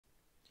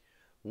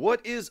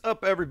What is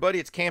up, everybody?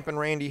 It's Campin'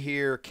 Randy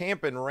here,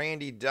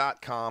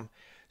 CampingRandy.com.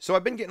 So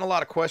I've been getting a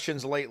lot of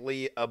questions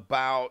lately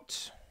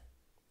about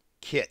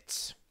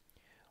kits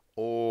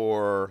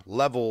or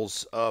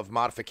levels of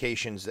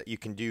modifications that you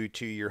can do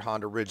to your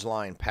Honda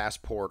Ridgeline,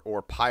 Passport,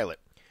 or Pilot.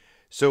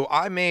 So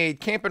I made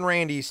Campin'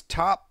 Randy's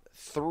top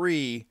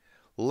 3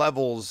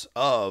 levels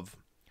of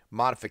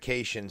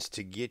modifications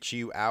to get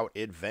you out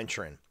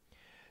adventuring.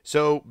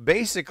 So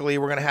basically,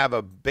 we're going to have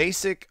a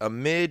basic, a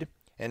mid,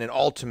 and an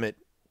ultimate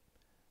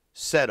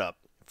setup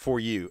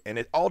for you, and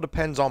it all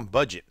depends on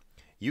budget.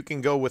 You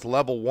can go with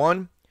level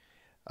 1,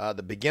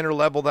 the beginner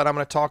level that I'm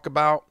going to talk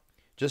about,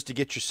 just to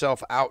get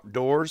yourself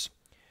outdoors.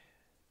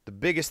 The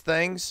biggest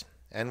things,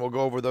 and we'll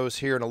go over those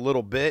here in a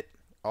little bit,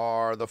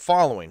 are the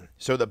following.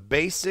 So the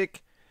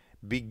basic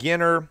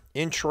beginner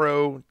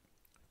intro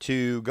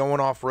to going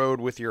off-road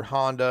with your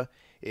Honda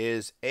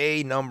is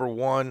number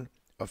 1,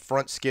 a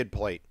front skid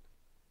plate.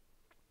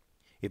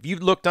 If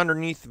you've looked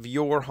underneath of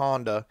your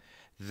Honda,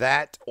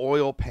 that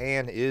oil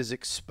pan is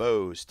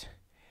exposed.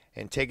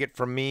 And take it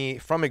from me,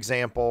 from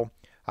example,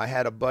 I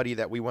had a buddy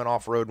that we went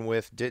off-roading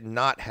with, did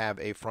not have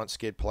a front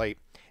skid plate,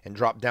 and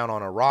dropped down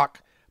on a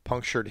rock,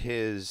 punctured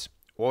his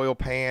oil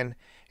pan,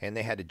 and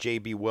they had to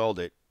JB weld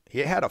it. He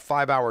had a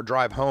 5-hour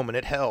drive home and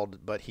it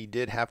held, but he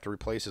did have to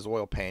replace his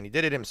oil pan. He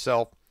did it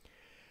himself,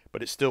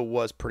 but it still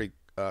was pretty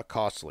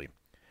costly.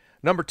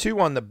 Number 2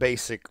 on the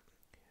basic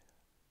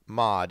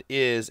mod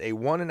is a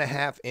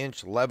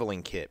 1.5-inch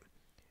leveling kit.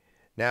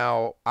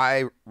 Now,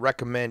 I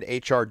recommend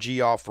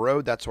HRG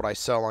Off-Road. That's what I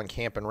sell on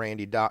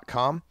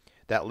CampingRandy.com.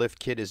 That lift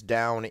kit is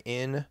down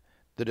in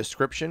the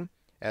description,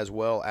 as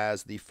well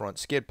as the front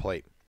skid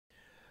plate.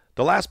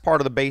 The last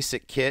part of the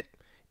basic kit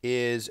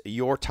is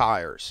your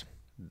tires.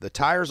 The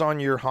tires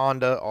on your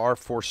Honda are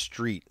for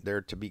street.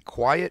 They're to be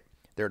quiet,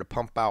 they're to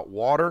pump out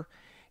water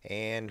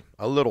and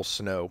a little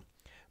snow.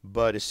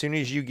 But as soon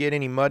as you get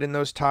any mud in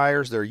those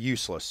tires, they're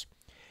useless.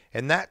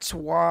 And that's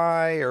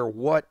why, or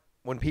what,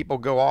 when people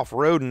go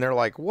off-road and they're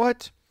like,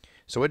 what?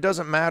 So it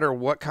doesn't matter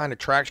what kind of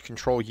traction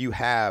control you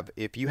have.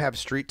 If you have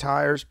street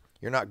tires,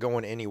 you're not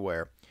going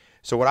anywhere.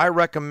 So what I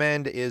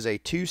recommend is a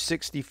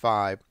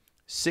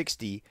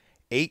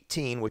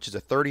 265/60/18, which is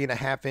a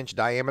 30.5-inch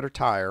diameter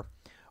tire,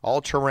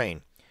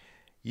 all-terrain.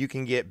 You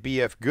can get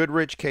BF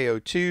Goodrich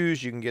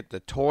KO2s, you can get the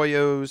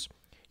Toyos,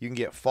 you can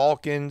get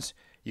Falcons,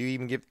 you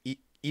even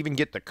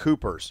get the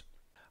Coopers.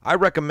 I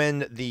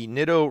recommend the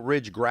Nitto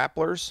Ridge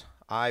Grapplers.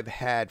 I've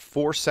had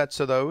 4 sets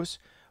of those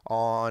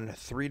on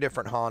 3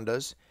 different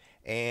Hondas,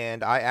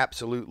 and I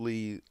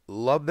absolutely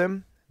love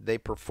them. They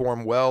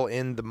perform well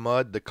in the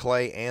mud, the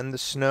clay, and the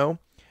snow,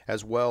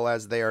 as well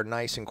as they are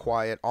nice and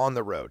quiet on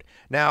the road.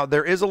 Now,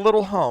 there is a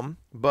little hum,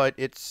 but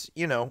it's,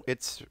 you know,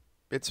 it's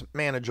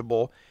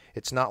manageable.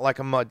 It's not like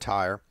a mud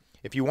tire.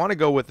 If you want to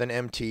go with an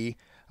MT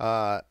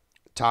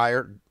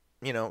tire,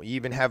 you know, you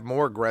even have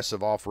more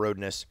aggressive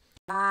off-roadness.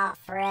 But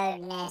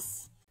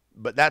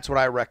that's what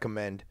I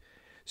recommend.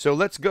 So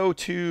let's go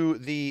to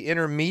the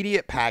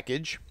intermediate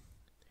package,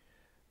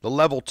 the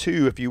level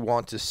 2 if you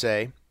want to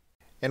say,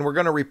 and we're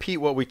going to repeat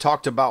what we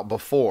talked about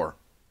before.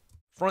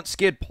 Front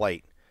skid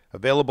plate,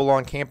 available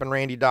on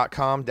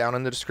CampingRandy.com, down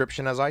in the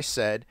description as I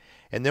said,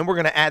 and then we're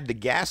going to add the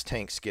gas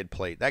tank skid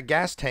plate. That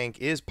gas tank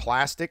is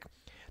plastic.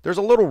 There's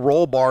a little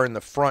roll bar in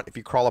the front if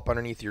you crawl up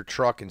underneath your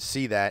truck and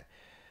see that,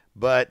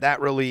 but that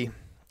really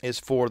is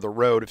for the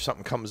road. If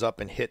something comes up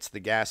and hits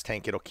the gas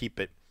tank, it'll keep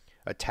it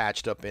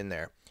attached up in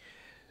there.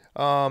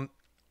 Then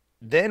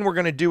we're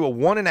going to do a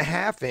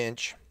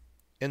 1.5-inch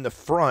in the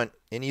front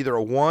and either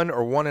a 1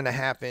 or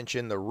 1.5-inch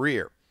in the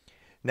rear.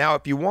 Now,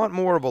 if you want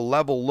more of a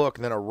level look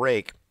than a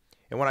rake,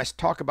 and when I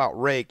talk about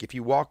rake, if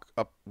you walk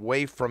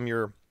away from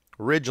your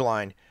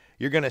Ridgeline,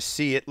 you're going to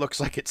see it looks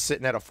like it's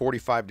sitting at a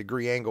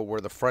 45-degree angle where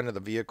the front of the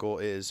vehicle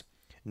is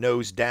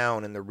nose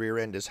down and the rear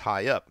end is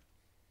high up.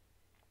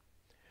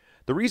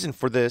 The reason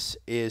for this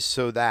is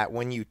so that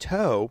when you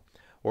tow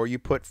or you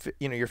put,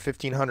 you know, your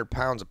 1,500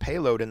 pounds of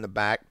payload in the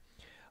back,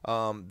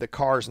 the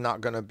car's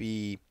not going to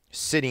be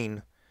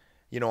sitting,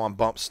 you know, on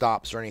bump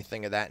stops or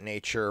anything of that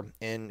nature,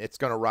 and it's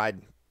going to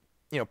ride,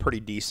 you know, pretty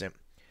decent.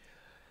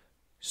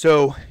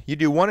 So you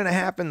do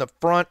 1.5 in the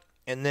front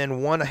and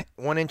then 1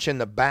 inch in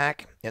the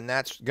back, and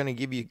that's going to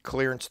give you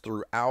clearance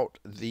throughout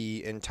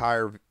the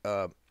entire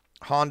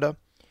Honda.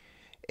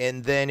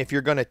 And then if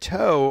you're going to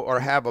tow or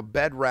have a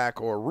bed rack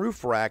or a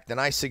roof rack, then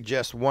I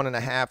suggest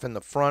 1.5 in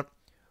the front,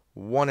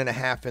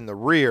 1.5 in the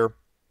rear.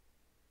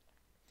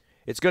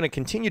 It's going to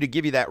continue to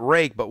give you that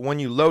rake, but when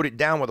you load it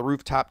down with a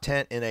rooftop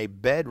tent and a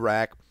bed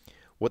rack,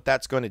 what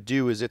that's going to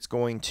do is it's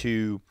going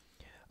to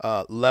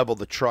level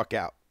the truck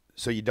out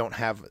so you don't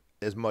have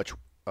as much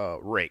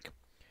rake.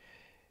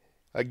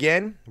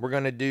 Again, we're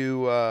going to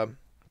do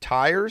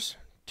tires,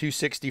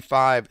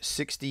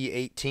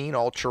 265/60/18,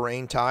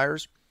 all-terrain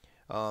tires.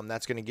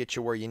 That's going to get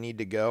you where you need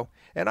to go.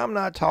 And I'm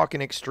not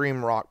talking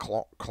extreme rock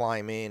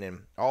climbing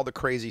and all the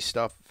crazy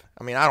stuff.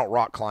 I mean, I don't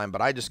rock climb,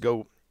 but I just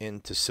go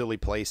into silly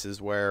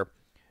places where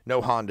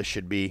no Honda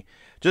should be,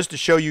 just to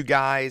show you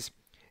guys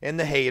and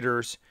the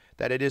haters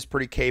that it is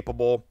pretty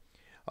capable.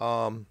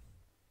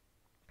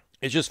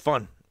 it's just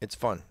fun. It's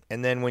fun.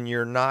 And then when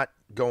you're not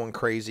going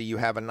crazy, you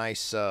have a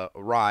nice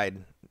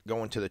ride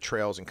going to the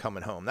trails and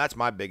coming home. That's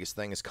my biggest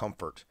thing, is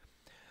comfort.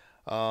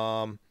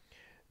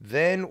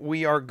 Then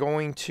we are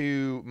going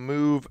to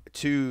move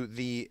to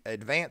the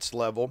advanced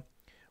level,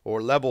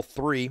 or level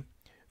 3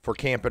 for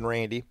Campin'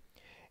 Randy.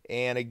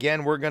 And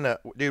again, we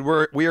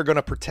are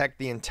gonna protect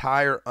the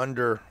entire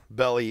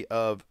underbelly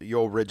of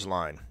your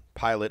Ridgeline,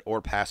 Pilot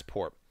or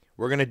Passport.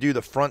 We're gonna do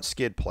the front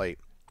skid plate.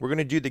 We're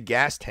gonna do the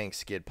gas tank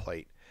skid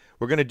plate.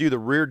 We're gonna do the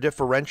rear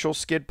differential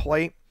skid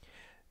plate,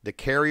 the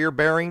carrier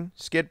bearing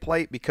skid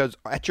plate, because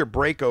at your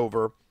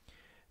breakover,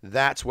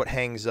 that's what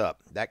hangs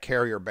up, that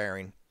carrier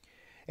bearing.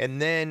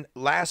 And then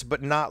last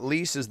but not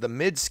least is the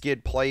mid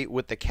skid plate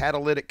with the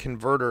catalytic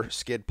converter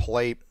skid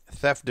plate,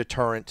 theft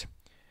deterrent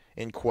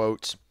in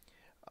quotes,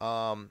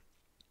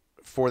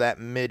 for that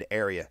mid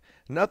area.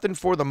 Nothing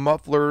for the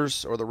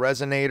mufflers or the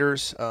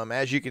resonators.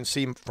 As you can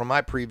see from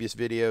my previous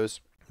videos,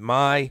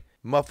 my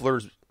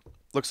mufflers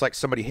looks like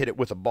somebody hit it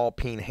with a ball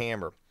peen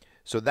hammer.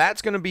 So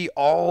that's going to be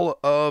all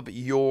of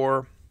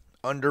your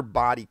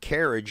underbody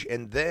carriage.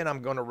 And then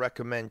I'm going to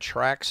recommend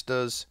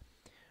Traxxa's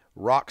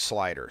rock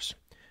sliders,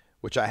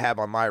 which I have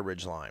on my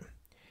Ridgeline.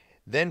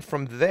 Then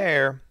from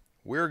there,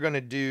 we're going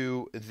to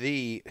do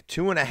the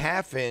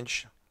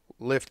 2.5-inch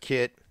lift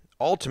kit,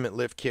 ultimate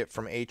lift kit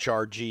from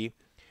HRG.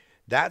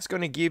 That's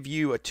going to give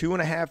you a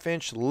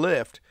 2.5-inch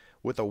lift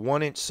with a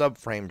 1-inch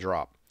subframe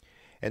drop.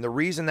 And the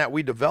reason that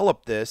we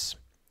developed this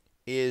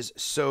is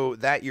so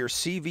that your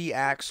CV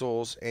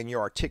axles and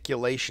your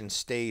articulation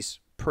stays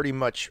pretty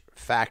much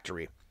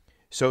factory.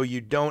 So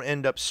you don't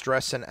end up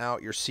stressing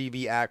out your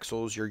CV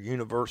axles, your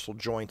universal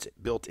joints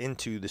built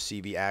into the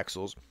CV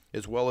axles,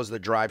 as well as the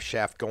drive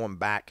shaft going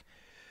back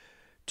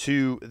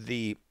to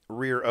the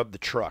rear of the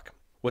truck.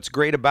 What's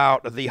great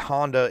about the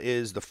Honda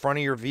is the front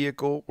of your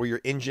vehicle, where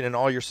your engine and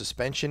all your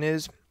suspension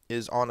is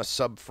on a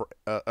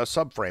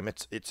subframe.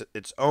 It's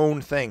its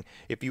own thing.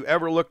 If you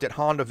ever looked at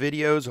Honda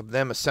videos of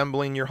them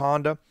assembling your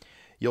Honda,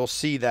 you'll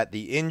see that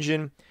the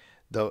engine,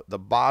 the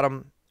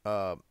bottom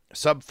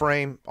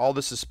subframe, all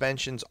the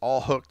suspensions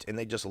all hooked, and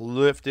they just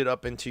lift it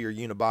up into your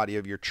unibody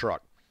of your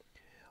truck.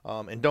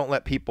 And don't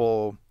let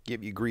people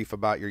give you grief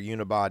about your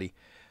unibody.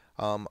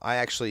 I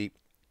actually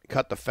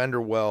cut the fender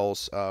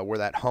wells where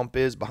that hump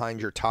is behind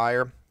your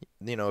tire.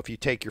 You know, if you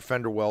take your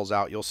fender wells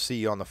out, you'll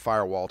see on the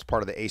firewall, it's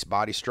part of the Ace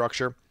body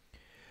structure.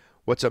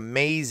 What's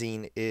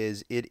amazing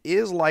is it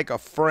is like a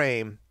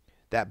frame,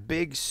 that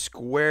big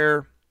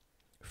square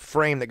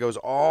frame that goes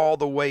all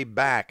the way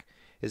back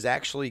has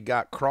actually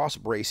got cross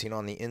bracing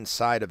on the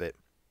inside of it.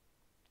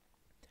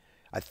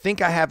 I think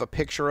I have a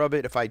picture of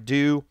it. If I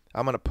do,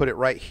 I'm going to put it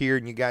right here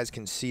and you guys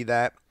can see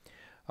that.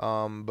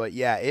 But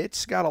yeah,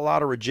 it's got a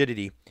lot of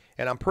rigidity,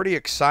 and I'm pretty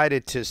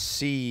excited to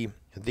see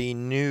the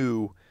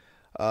new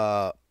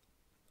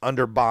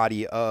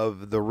underbody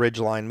of the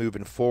Ridgeline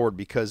moving forward,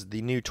 because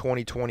the new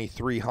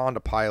 2023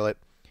 Honda Pilot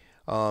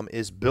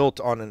is built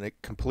on a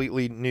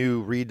completely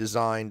new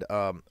redesigned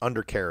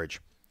undercarriage.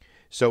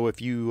 So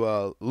if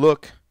you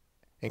look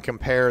and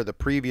compare the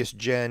previous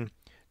gen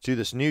to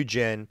this new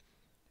gen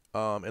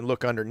and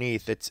look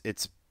underneath,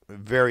 it's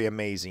very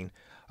amazing.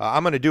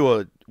 I'm going to do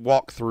a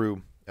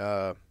walkthrough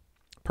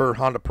per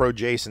Honda Pro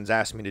Jason's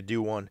asked me to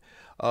do one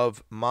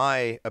of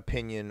my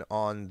opinion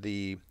on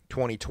the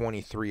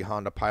 2023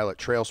 Honda Pilot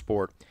Trail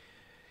Sport,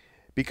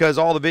 because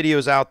all the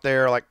videos out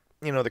there, like,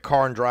 you know, the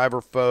Car and Driver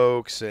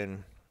folks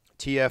and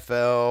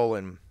TFL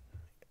and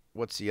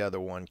what's the other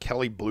one,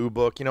 Kelly Blue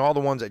Book, you know, all the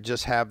ones that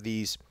just have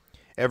these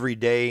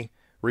everyday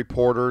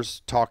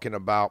reporters talking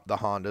about the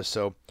Honda.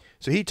 So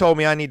he told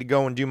me I need to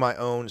go and do my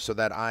own so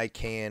that I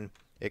can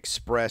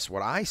express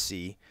what I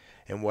see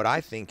and what I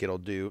think it'll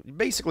do.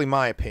 Basically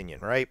my opinion,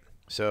 right?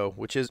 So,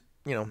 which is,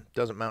 you know,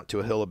 doesn't mount to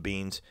a hill of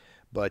beans,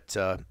 but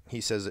he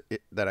says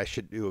that I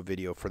should do a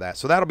video for that.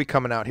 So that'll be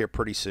coming out here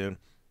pretty soon.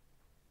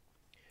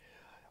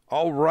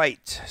 All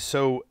right,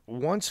 so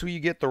once we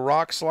get the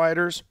rock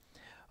sliders,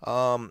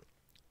 I'm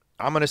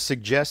going to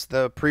suggest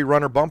the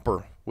pre-runner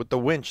bumper with the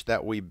winch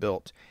that we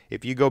built.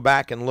 If you go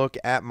back and look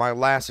at my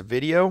last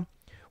video,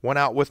 went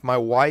out with my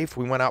wife,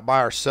 we went out by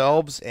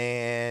ourselves,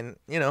 and,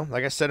 you know,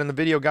 like I said in the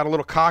video, got a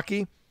little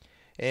cocky,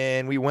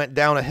 and we went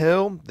down a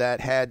hill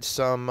that had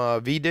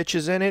some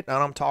V-ditches in it, and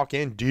I'm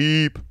talking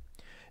deep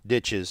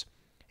ditches,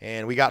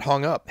 and we got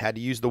hung up, had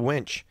to use the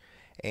winch,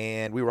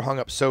 and we were hung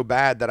up so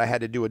bad that I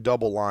had to do a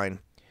double line.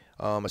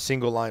 A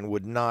single line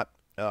would not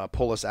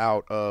pull us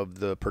out of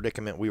the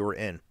predicament we were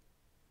in.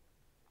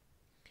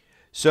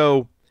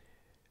 So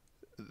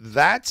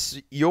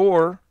that's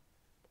your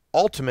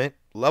ultimate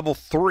level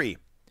 3.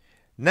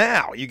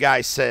 Now, you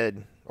guys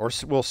said, or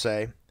will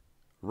say,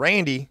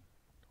 Randy,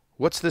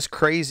 what's this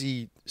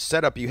crazy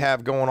setup you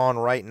have going on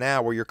right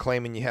now where you're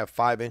claiming you have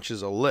 5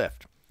 inches of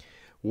lift?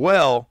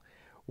 Well,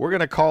 we're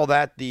going to call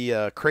that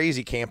the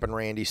crazy Campin'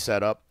 Randy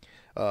setup.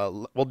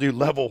 We'll do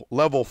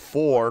level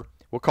 4.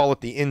 We'll call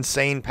it the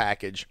insane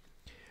package.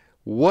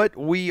 What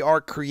we are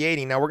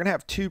creating, now we're going to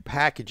have 2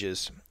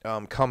 packages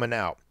coming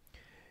out.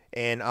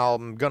 and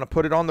I'm going to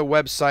put it on the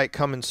website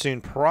coming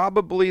soon,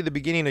 probably the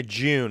beginning of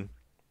June.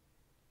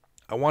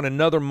 I want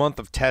another month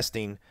of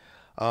testing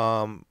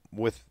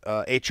with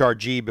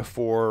HRG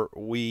before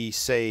we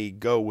say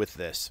go with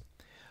this.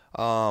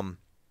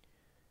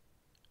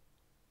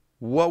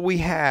 What we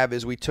have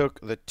is we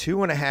took the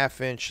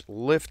 2.5-inch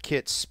lift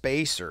kit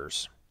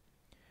spacers.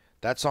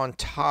 That's on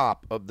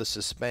top of the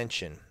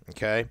suspension,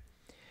 okay?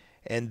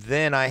 And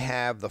then I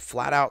have the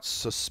flat-out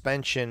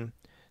suspension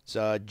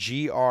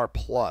GR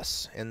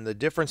Plus. And the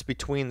difference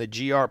between the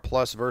GR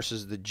Plus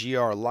versus the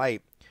GR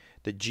Lite,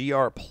 the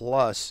GR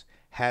Plus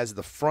has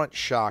the front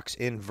shocks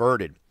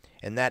inverted,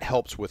 and that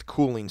helps with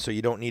cooling, so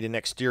you don't need an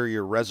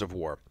exterior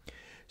reservoir.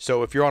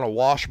 So if you're on a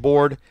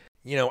washboard,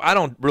 you know, I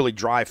don't really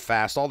drive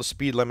fast. All the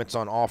speed limits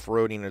on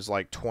off-roading is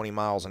like 20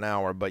 miles an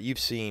hour, but you've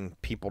seen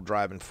people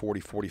driving 40,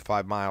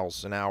 45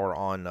 miles an hour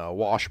on a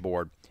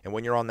washboard. And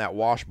when you're on that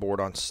washboard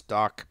on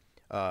stock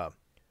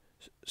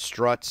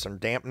struts and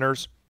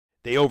dampeners,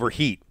 they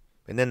overheat,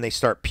 and then they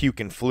start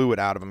puking fluid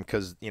out of them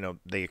because, you know,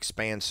 they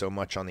expand so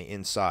much on the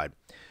inside.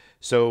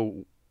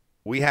 So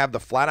we have the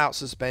flat-out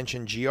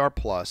suspension GR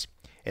Plus,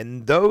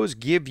 and those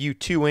give you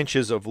 2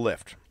 inches of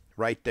lift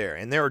right there,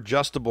 and they're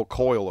adjustable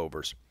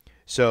coilovers.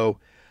 So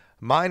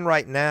mine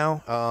right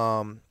now,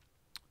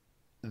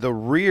 the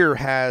rear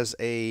has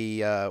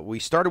a, we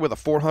started with a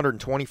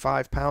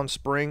 425-pound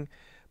spring,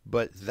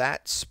 but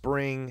that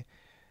spring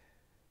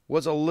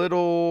was a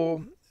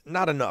little,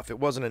 not enough. It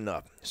wasn't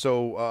enough.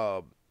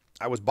 So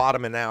I was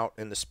bottoming out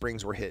and the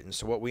springs were hitting.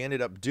 So what we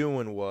ended up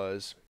doing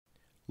was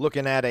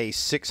looking at a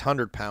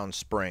 600-pound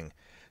spring.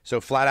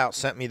 So Flat Out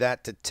sent me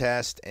that to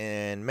test,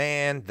 and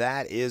man,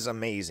 that is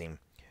amazing.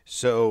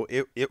 So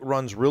it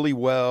runs really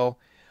well.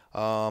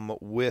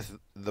 With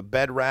the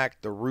bed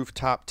rack, the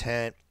rooftop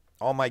tent,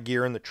 all my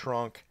gear in the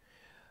trunk,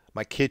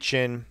 my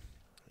kitchen,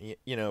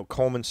 you know,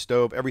 Coleman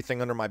stove,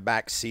 everything under my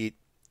back seat,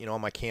 you know, all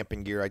my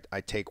camping gear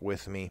I take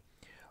with me.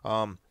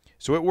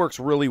 So it works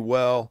really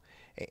well,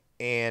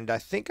 and I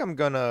think I'm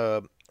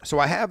gonna, so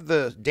I have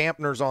the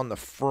dampeners on the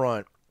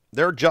front.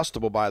 They're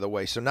adjustable, by the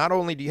way. So not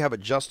only do you have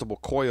adjustable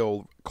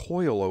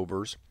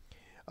coilovers,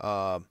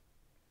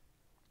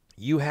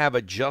 you have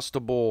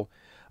adjustable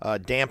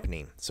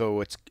dampening.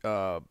 So it's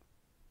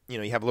you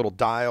know, you have a little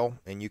dial,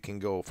 and you can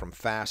go from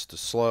fast to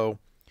slow,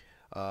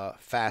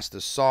 fast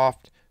is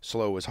soft,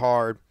 slow is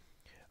hard.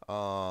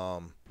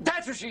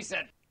 That's what she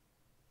said.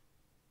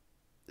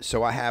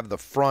 So I have the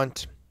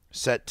front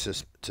set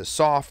to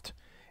soft,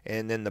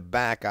 and then the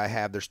back I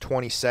have, there's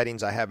 20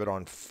 settings. I have it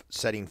on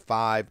setting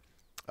 5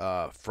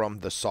 from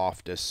the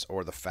softest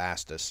or the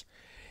fastest.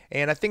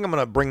 And I think I'm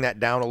going to bring that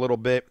down a little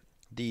bit.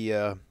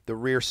 The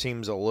rear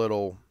seems a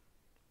little,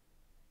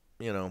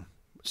 you know,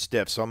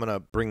 stiff, so I'm going to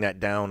bring that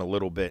down a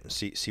little bit and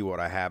see what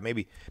I have.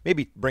 Maybe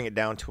bring it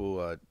down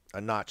to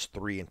a notch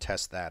 3 and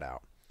test that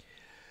out.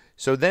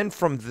 So then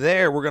from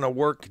there, we're going to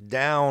work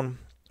down.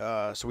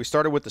 So we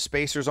started with the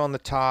spacers on the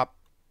top,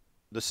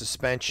 the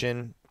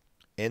suspension,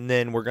 and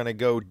then we're going to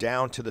go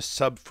down to the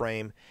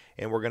subframe,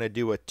 and we're going to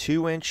do a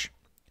 2-inch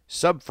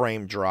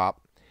subframe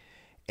drop,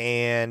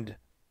 and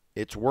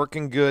it's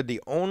working good.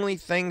 The only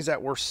things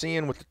that we're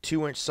seeing with the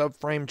 2-inch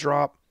subframe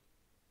drop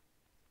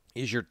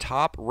is your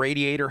top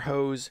radiator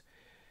hose.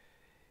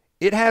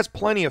 It has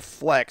plenty of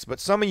flex, but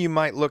some of you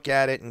might look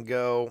at it and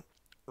go,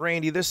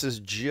 Randy, this is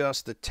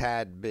just a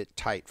tad bit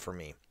tight for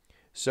me.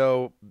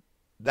 So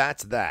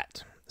that's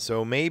that.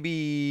 So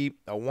maybe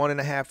a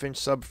 1.5-inch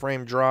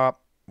subframe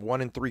drop,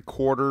 1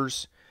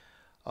 3/4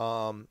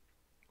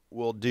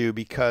 will do,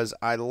 because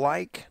I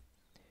like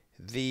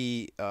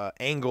the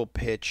angle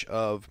pitch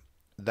of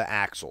the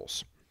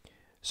axles.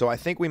 So I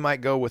think we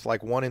might go with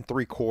like 1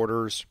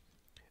 3/4.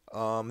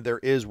 There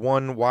is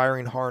one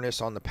wiring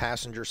harness on the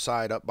passenger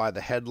side up by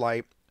the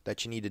headlight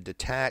that you need to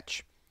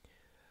detach.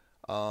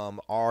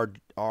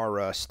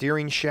 Our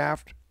steering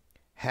shaft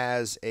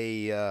has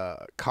a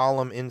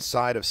column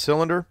inside of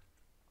cylinder.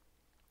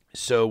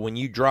 So when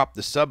you drop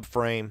the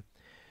subframe,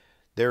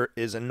 there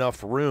is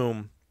enough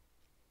room.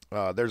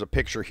 There's a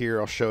picture here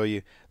I'll show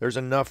you. There's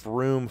enough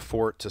room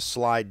for it to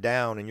slide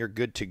down, and you're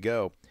good to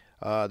go.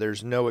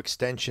 There's no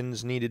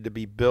extensions needed to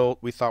be built.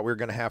 We thought we were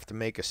going to have to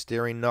make a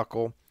steering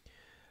knuckle.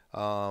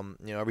 You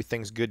know,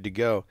 everything's good to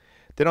go.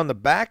 Then on the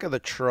back of the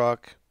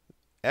truck,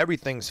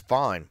 everything's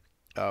fine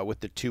with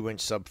the 2-inch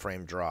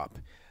subframe drop.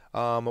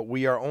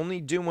 We are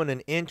only doing an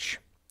inch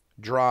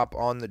drop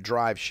on the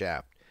drive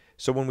shaft.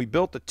 So when we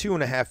built the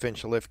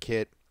 2.5-inch lift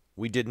kit,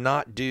 we did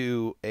not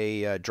do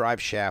a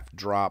drive shaft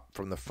drop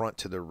from the front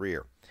to the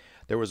rear.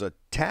 There was a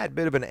tad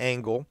bit of an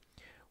angle.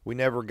 We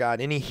never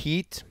got any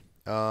heat,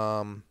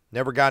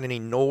 never got any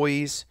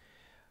noise,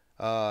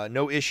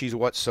 no issues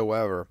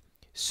whatsoever.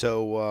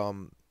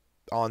 So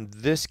on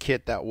this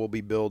kit that we'll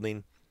be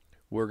building,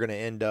 we're going to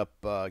end up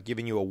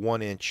giving you a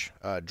 1-inch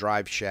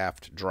drive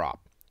shaft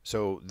drop.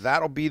 So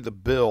that'll be the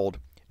build.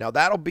 Now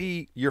that'll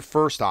be your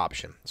first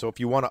option. So if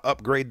you want to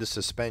upgrade the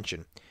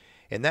suspension,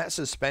 and that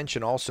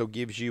suspension also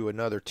gives you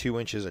another 2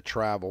 inches of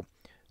travel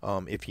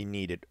if you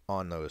need it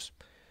on those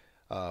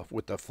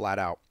with the flat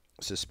out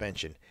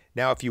suspension.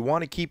 Now, if you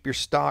want to keep your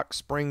stock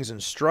springs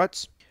and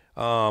struts,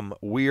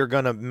 we are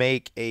going to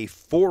make a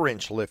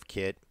 4-inch lift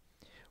kit,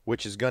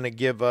 which is going to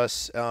give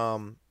us,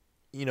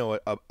 you know,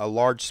 a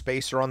large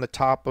spacer on the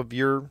top of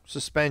your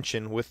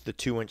suspension with the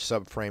 2-inch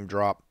subframe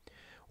drop,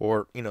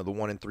 or, you know, the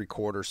 1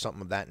 3/4,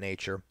 something of that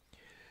nature.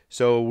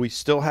 So we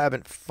still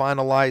haven't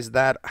finalized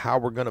that, how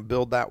we're going to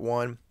build that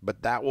one,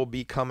 but that will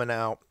be coming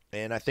out,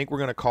 and I think we're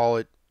going to call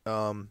it,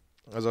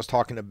 as I was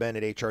talking to Ben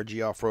at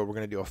HRG Off-Road, we're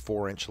going to do a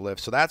 4-inch lift.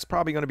 So that's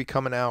probably going to be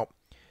coming out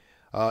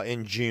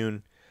in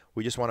June.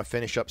 We just want to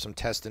finish up some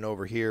testing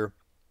over here.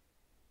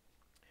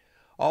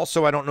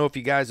 Also, I don't know if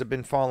you guys have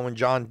been following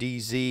John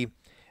DZ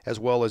as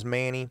well as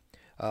Manny.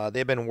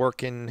 They've been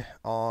working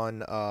on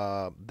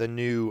the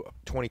new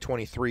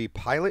 2023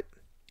 Pilot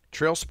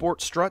Trail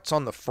Sport struts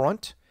on the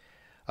front,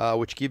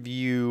 which give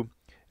you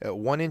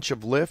 1 inch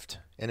of lift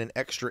and an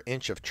extra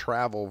inch of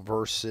travel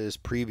versus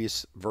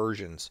previous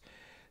versions.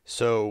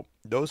 So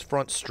those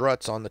front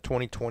struts on the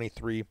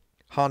 2023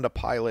 Honda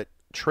Pilot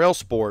Trail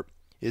Sport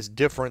is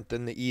different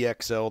than the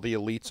EXL, the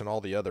Elites, and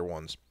all the other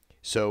ones.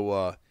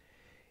 So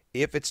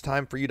if it's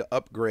time for you to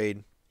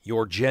upgrade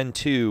your Gen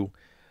 2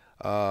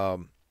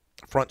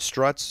 front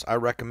struts, I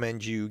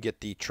recommend you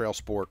get the Trail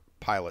Sport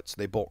Pilots.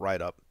 They bolt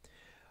right up.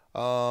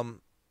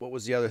 What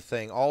was the other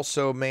thing?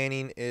 Also,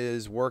 Manning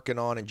is working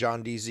on, and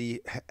John DZ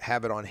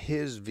have it on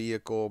his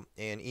vehicle,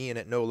 and Ian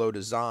at No Low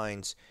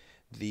Designs,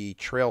 the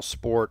Trail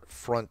Sport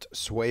front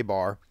sway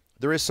bar.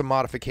 There is some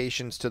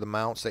modifications to the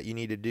mounts that you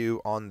need to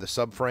do on the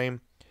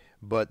subframe,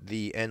 but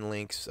the end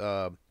links,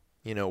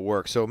 you know,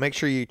 work. So make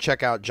sure you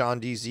check out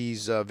John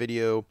DZ's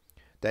video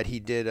that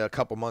he did a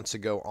couple months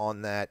ago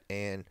on that,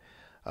 and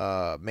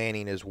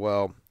Manning as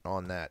well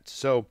on that.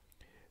 So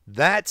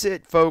that's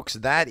it, folks.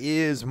 That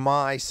is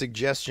my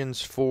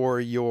suggestions for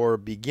your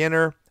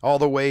beginner all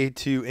the way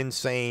to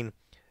insane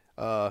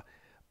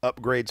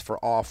upgrades for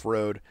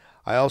off-road.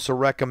 I also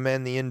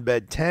recommend the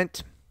in-bed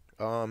tent.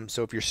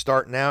 So if you're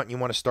starting out and you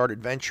want to start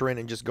adventuring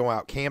and just go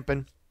out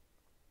camping,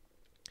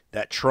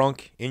 that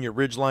trunk in your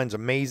Ridgeline is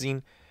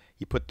amazing.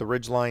 You put the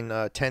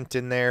Ridgeline tent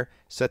in there,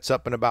 sets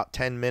up in about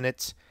 10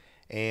 minutes,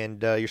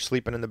 and you're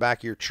sleeping in the back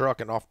of your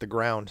truck and off the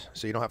ground.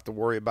 So you don't have to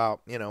worry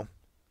about, you know,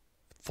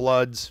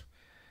 floods,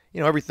 you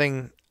know,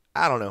 everything.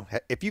 I don't know.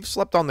 If you've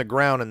slept on the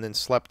ground and then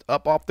slept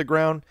up off the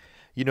ground,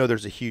 you know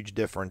there's a huge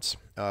difference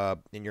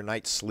in your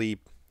night's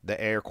sleep,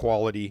 the air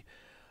quality,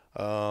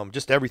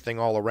 just everything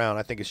all around.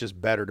 I think it's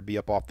just better to be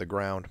up off the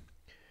ground.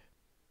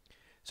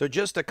 So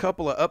just a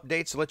couple of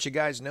updates to let you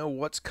guys know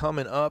what's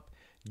coming up.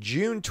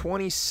 June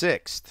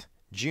 26th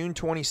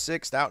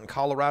out in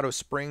Colorado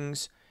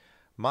Springs.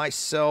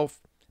 Myself,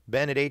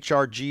 Ben at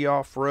HRG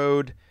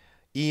Off-Road,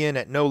 Ian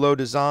at No Low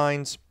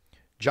Designs,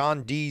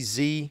 John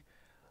DZ,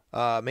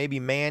 maybe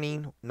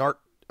Manning, Nart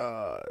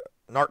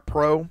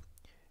Pro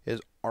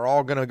are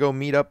all going to go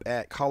meet up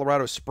at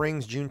Colorado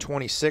Springs June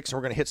 26th, and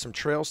we're going to hit some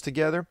trails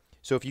together.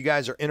 So if you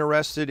guys are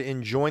interested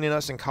in joining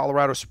us in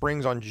Colorado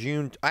Springs on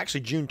June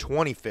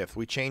 25th,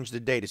 we changed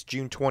the date. It's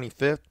June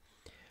 25th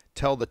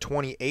till the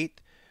 28th.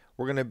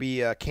 We're going to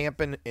be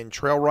camping and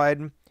trail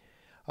riding.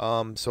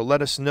 So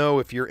let us know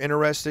if you're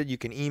interested. You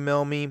can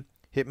email me,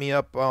 hit me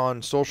up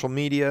on social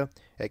media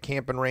at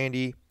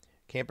CampingRandy,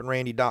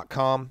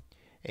 CampingRandy.com.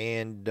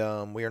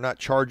 And we are not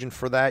charging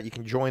for that. You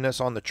can join us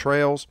on the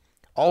trails.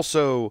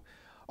 Also,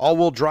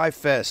 All-Wheel Drive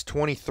Fest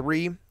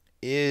 23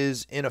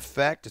 is in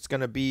effect. It's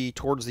going to be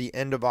towards the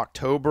end of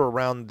October,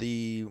 around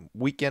the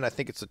weekend. I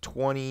think it's the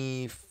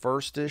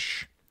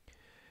 21st-ish.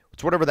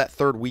 It's whatever that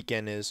third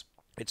weekend is.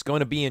 It's going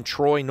to be in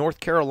Troy, North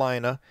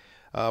Carolina.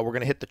 We're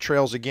going to hit the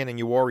trails again in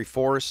Uwharrie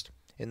Forest,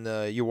 in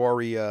the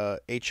Uwharrie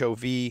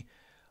HOV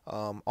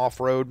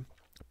off-road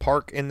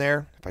park in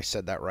there. If I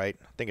said that right.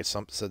 I think it's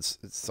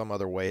some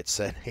other way it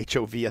said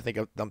HOV. I think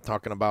I'm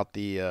talking about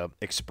the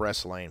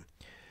express lane.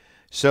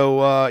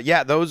 So,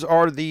 yeah, those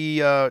are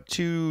the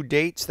 2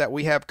 dates that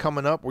we have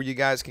coming up where you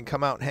guys can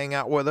come out and hang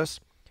out with us.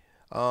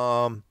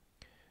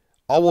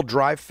 All-Wheel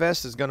Drive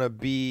Fest is going to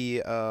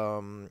be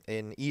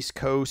an East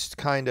Coast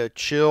kind of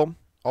chill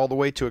all the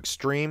way to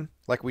extreme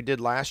like we did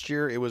last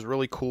year. It was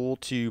really cool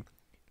to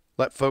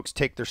let folks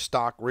take their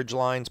stock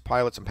Ridgelines,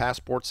 Pilots, and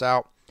Passports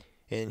out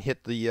and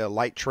hit the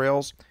light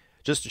trails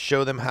just to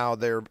show them how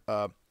their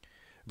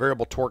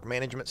variable torque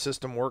management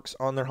system works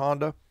on their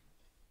Honda.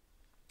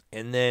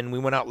 And then we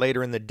went out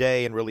later in the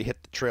day and really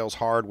hit the trails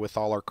hard with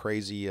all our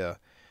crazy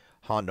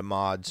Honda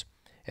mods.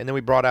 And then we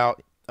brought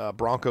out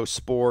Bronco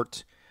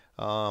Sport.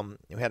 We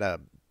had a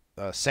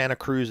Santa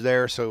Cruz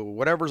there. So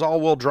whatever's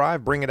all-wheel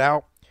drive, bring it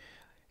out.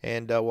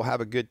 And we'll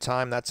have a good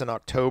time. That's in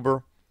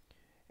October.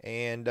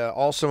 And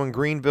also in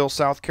Greenville,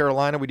 South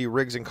Carolina, we do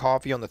Rigs and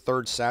Coffee on the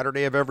 3rd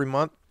Saturday of every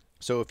month.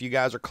 So if you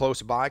guys are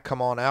close by,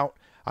 come on out.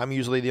 I'm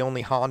usually the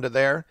only Honda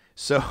there.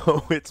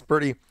 So it's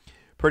pretty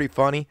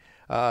funny.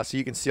 So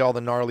you can see all the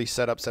gnarly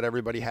setups that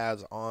everybody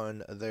has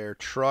on their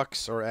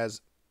trucks, or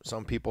as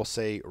some people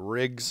say,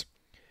 rigs.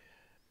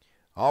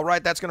 All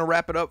right, that's going to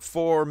wrap it up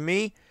for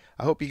me.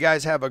 I hope you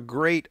guys have a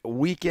great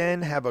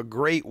weekend, have a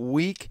great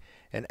week,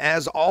 and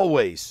as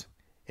always,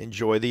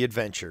 Enjoy the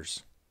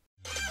adventures.